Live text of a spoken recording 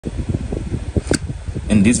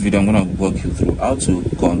In this video, I'm going to walk you through how to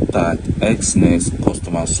contact Exness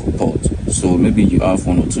customer support. So maybe you have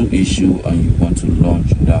one or two issues and you want to launch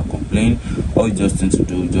that complaint. All you just need to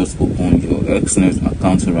do is just open your Exness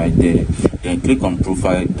account right there. Then click on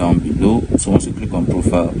profile down below. So once you click on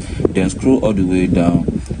profile, then scroll all the way down.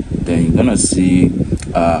 Then you're gonna see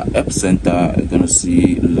App Center. You're gonna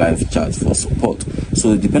see live chat for support.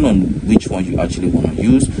 So it depends on which one you actually want to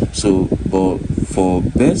use. So, but for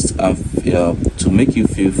best to make you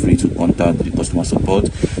feel free to contact the customer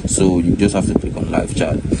support, so you just have to click on live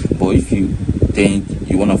chat. But if you think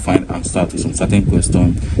you want to find answer to some certain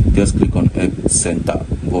question, just click on App Center.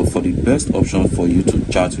 But for the best option for you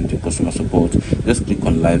to chat with the customer support, just click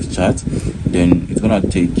on live chat. Then it's gonna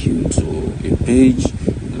take you to a page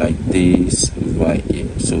like this right here.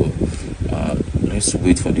 So let's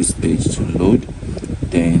wait for this page to load.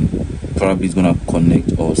 Then probably it's gonna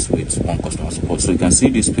connect us with one customer support. So you can see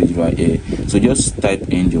this page right here. So just type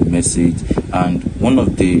in your message and one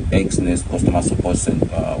of the Exness customer support center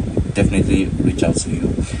will definitely reach out to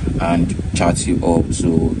you and chat you up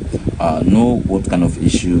to know what kind of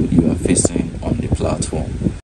issue you are facing on the platform.